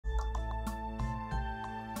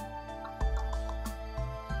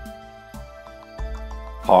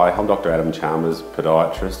Hi, I'm Dr. Adam Chalmers,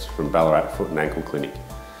 podiatrist from Ballarat Foot and Ankle Clinic,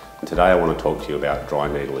 and today I want to talk to you about dry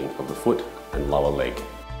needling of the foot and lower leg.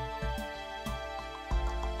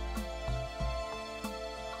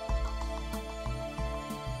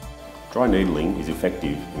 Dry needling is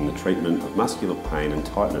effective in the treatment of muscular pain and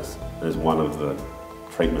tightness and is one of the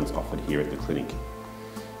treatments offered here at the clinic.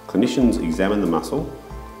 Clinicians examine the muscle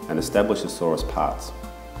and establish the sorest parts.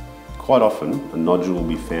 Quite often a nodule will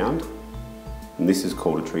be found, and this is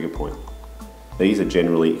called a trigger point. These are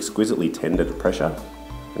generally exquisitely tender to pressure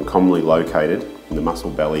and commonly located in the muscle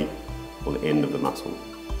belly or the end of the muscle.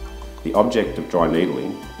 The object of dry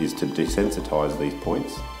needling is to desensitise these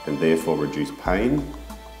points and therefore reduce pain,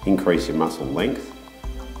 increase your muscle length,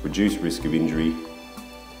 reduce risk of injury,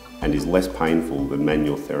 and is less painful than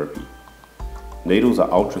manual therapy. Needles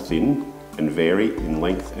are ultra thin and vary in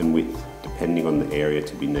length and width depending on the area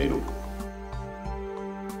to be needled.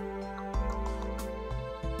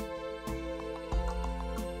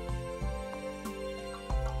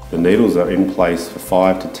 The needles are in place for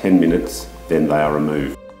 5 to 10 minutes, then they are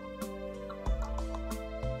removed.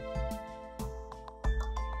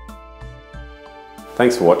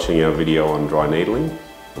 Thanks for watching our video on dry needling,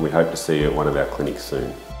 and we hope to see you at one of our clinics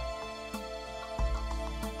soon.